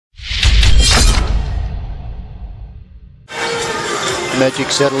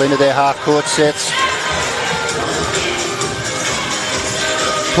Magic settle into their half-court sets.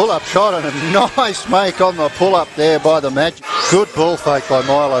 Pull-up shot and a nice make on the pull-up there by the Magic. Good ball fake by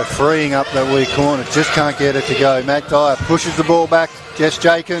Milo, freeing up that weak corner. Just can't get it to go. Mandurah pushes the ball back. Jess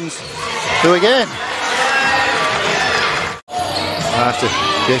Jenkins, who again? After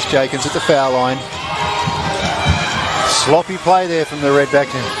Jess Jenkins at the foul line. Sloppy play there from the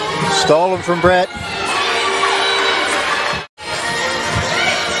Redbacks. Stolen from Brett.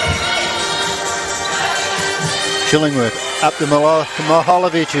 Chillingworth up to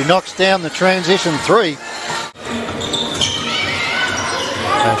Maholovic, who knocks down the transition three.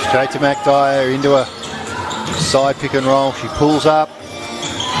 And straight to McDyer into a side pick and roll. She pulls up,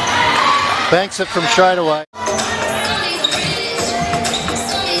 banks it from straight away.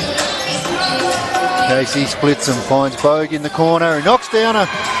 Casey splits and finds Bogue in the corner, who knocks down a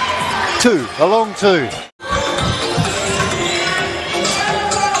long two.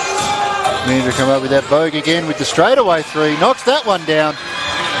 Mandurah come up with that. Bogue again with the straightaway three, knocks that one down.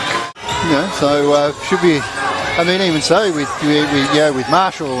 Should be. I mean, even so, with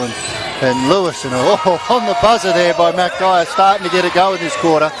Marshall and Lewis and on the buzzer there by McDyer, starting to get a go in this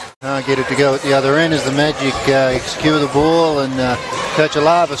quarter. Can't get it to go at the other end as the Magic secure the ball, and Coach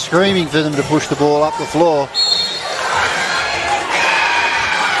Alava screaming for them to push the ball up the floor.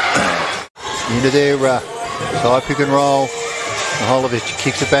 Into their side pick and roll. Maholovic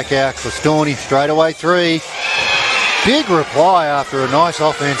kicks it back out. Clostoni straight away three. Big reply after a nice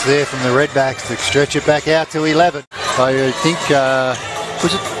offense there from the Redbacks to stretch it back out to 11. I think,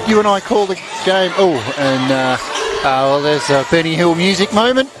 was it you and I called the game? There's a Benny Hill music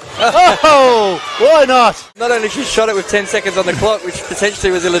moment. Oh, why not? Not only she shot it with 10 seconds on the clock, which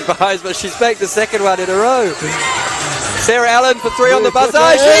potentially was ill-advised, but she's banked the second one in a row. Sarah Allen for three on the buzzer.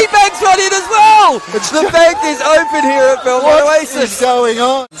 She banks one in as well. The bank is open here at Belmont Oasis. What is going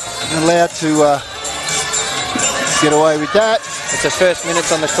on? Allowed to get away with that. It's her first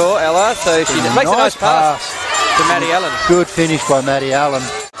minutes on the court, Ella, so she makes a nice pass to Maddie Allen. Good finish by Maddie Allen.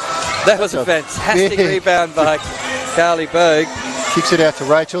 That was a fantastic rebound by Carly Bogue. Kicks it out to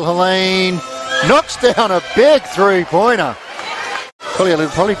Rachel Helene. Knocks down a big three-pointer.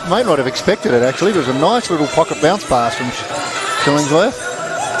 Probably may not have expected it, actually. It was a nice little pocket bounce pass from Chillingsworth.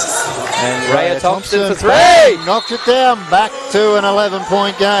 And Rhea Thompson for three. Bang, knocks it down. Back to an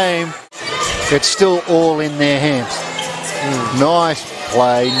 11-point game. It's still all in their hands. Nice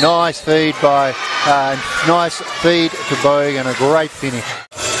play, nice feed to Bogue, and a great finish.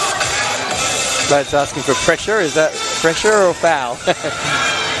 Lads asking for pressure. Is that pressure or foul?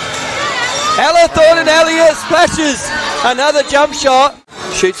 Ella Thornton Elliott splashes another jump shot.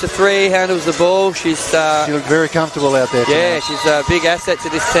 Shoots a three, handles the ball. She looked very comfortable out there tonight. Yeah, she's a big asset to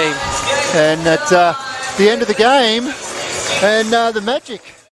this team. And at the end of the game, and the Magic